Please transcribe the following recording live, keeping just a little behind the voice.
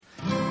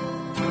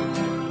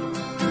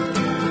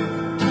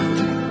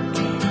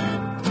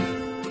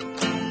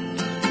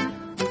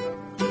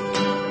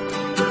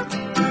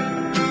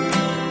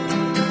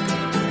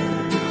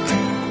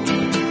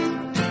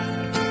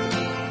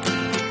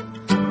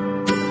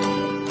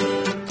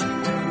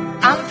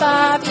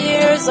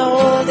years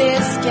old,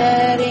 it's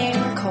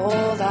getting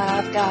cold.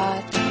 I've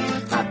got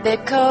my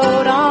big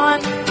coat on.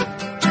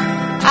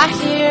 I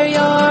hear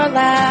your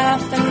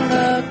laugh and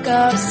look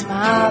up,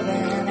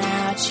 smiling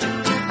at you.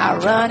 I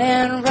run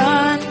and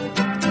run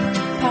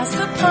past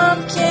the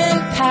pumpkin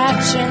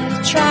patch, and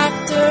the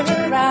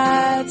tractor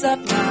rides up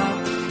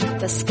now.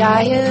 The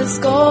sky is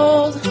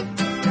gold.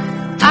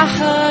 I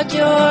hug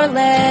your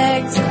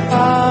legs and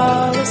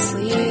fall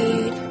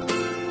asleep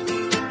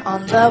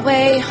on the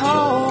way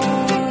home.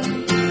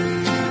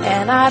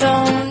 And I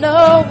don't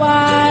know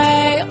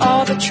why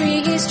all the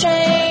trees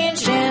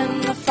change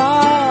in the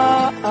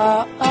fall,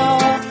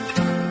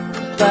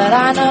 but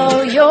I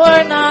know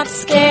you're not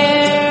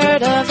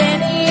scared of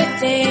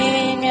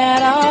anything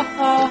at all.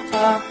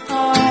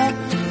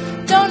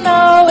 Don't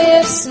know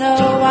if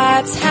Snow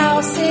White's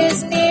house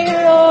is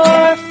near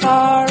or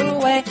far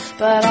away,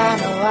 but I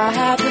know I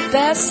had the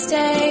best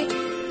day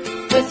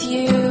with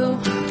you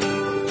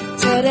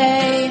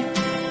today.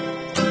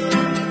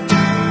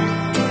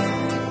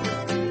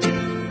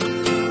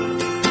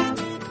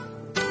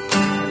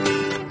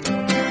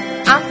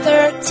 I'm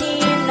 13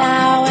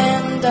 now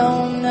and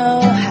don't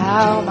know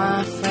how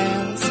my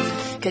friends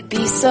could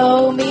be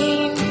so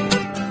mean.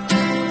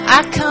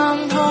 I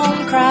come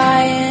home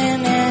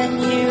crying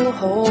and you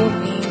hold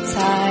me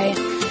tight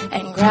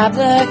and grab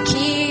the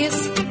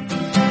keys,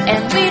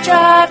 and we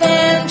drive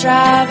and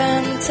drive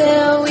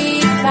until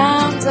we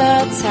found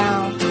a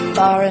town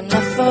far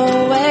enough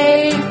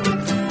away.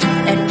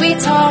 And we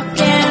talk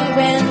and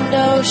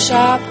window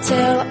shop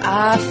till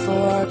I've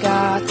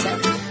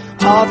forgotten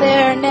all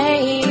their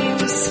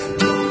names.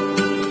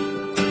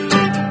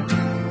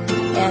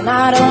 And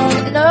I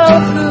don't know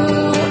who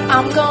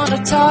I'm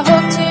gonna talk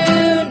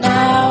to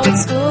now at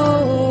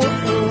school,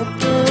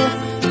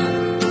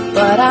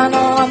 but I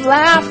know I'm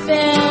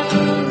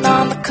laughing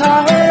on the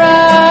car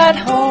ride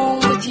home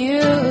with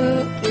you.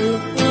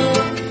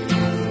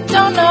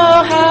 Don't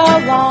know how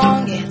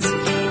long it's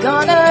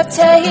gonna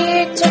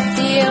take to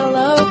feel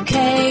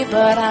okay,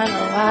 but I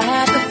know I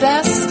had the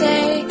best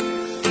day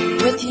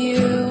with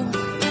you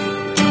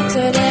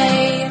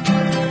today.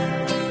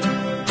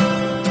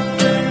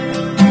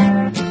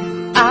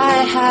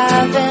 I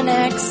have an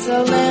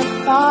excellent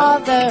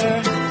father.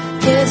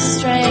 His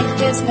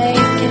strength is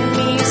making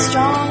me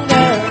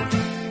stronger.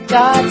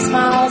 God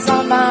smiles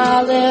on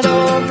my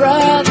little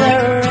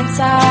brother.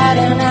 Inside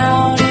and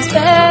out, he's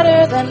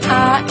better than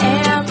I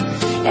am.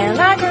 And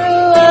I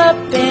grew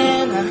up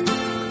in a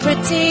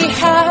pretty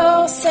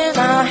house, and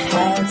I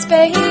had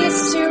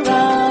space to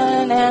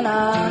run, and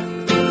I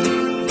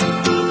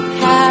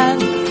had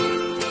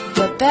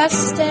the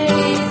best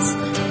days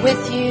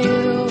with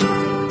you.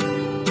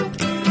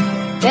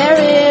 There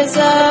is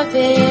a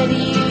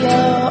video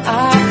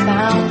I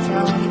found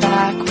from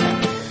back when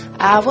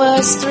I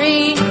was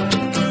 3.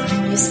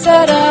 You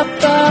set up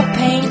a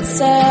paint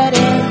set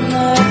in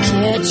the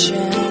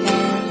kitchen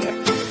and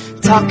you're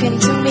talking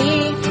to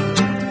me.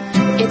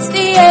 It's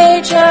the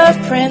age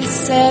of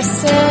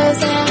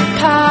princesses and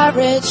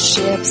pirate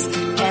ships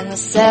and the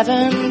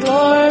 7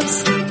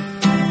 dwarves.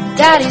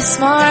 Daddy's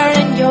smart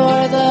and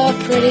you're the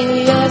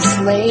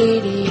prettiest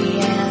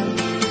lady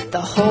in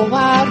the whole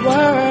wide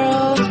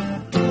world.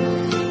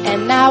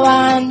 And now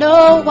I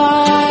know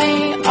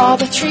why all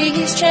the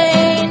trees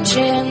change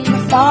in the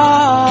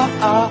fall.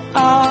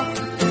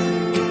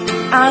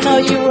 I know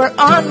you were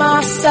on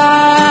my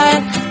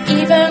side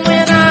even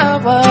when I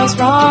was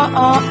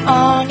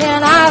wrong,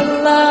 and I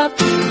love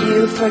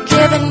you for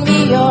giving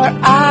me your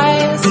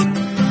eyes,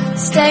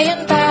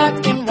 staying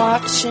back and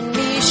watching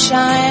me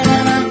shine.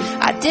 And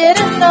I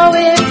didn't know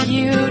if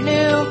you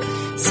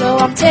knew, so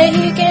I'm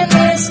taking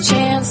this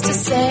chance to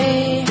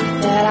say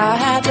that I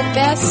had the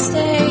best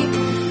day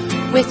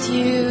with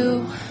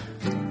you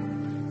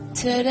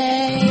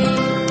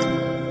today.